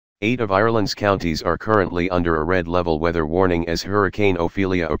8 of Ireland's counties are currently under a red level weather warning as Hurricane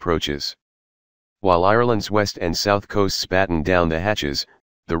Ophelia approaches. While Ireland's west and south coasts batten down the hatches,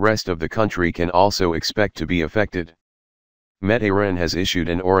 the rest of the country can also expect to be affected. Met Éireann has issued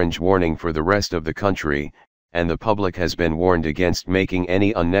an orange warning for the rest of the country, and the public has been warned against making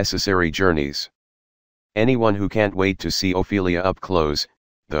any unnecessary journeys. Anyone who can't wait to see Ophelia up close,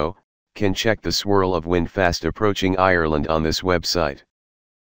 though, can check the swirl of wind fast approaching Ireland on this website.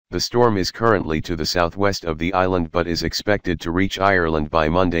 The storm is currently to the southwest of the island but is expected to reach Ireland by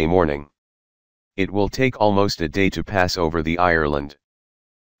Monday morning. It will take almost a day to pass over the Ireland.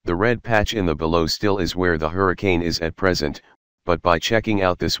 The red patch in the below still is where the hurricane is at present, but by checking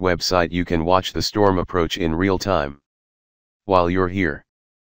out this website you can watch the storm approach in real time. While you're here,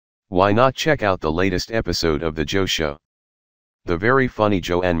 why not check out the latest episode of The Joe Show? The very funny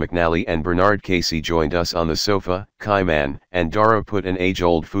Joanne McNally and Bernard Casey joined us on the sofa. Kaiman and Dara put an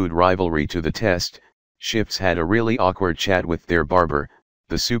age-old food rivalry to the test. Shifts had a really awkward chat with their barber.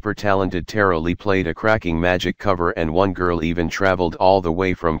 The super talented Tara Lee played a cracking magic cover, and one girl even traveled all the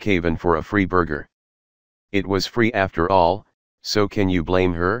way from Cavan for a free burger. It was free after all, so can you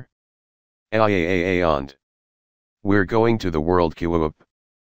blame her? And we're going to the World Cup.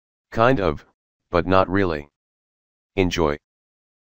 Kind of, but not really. Enjoy.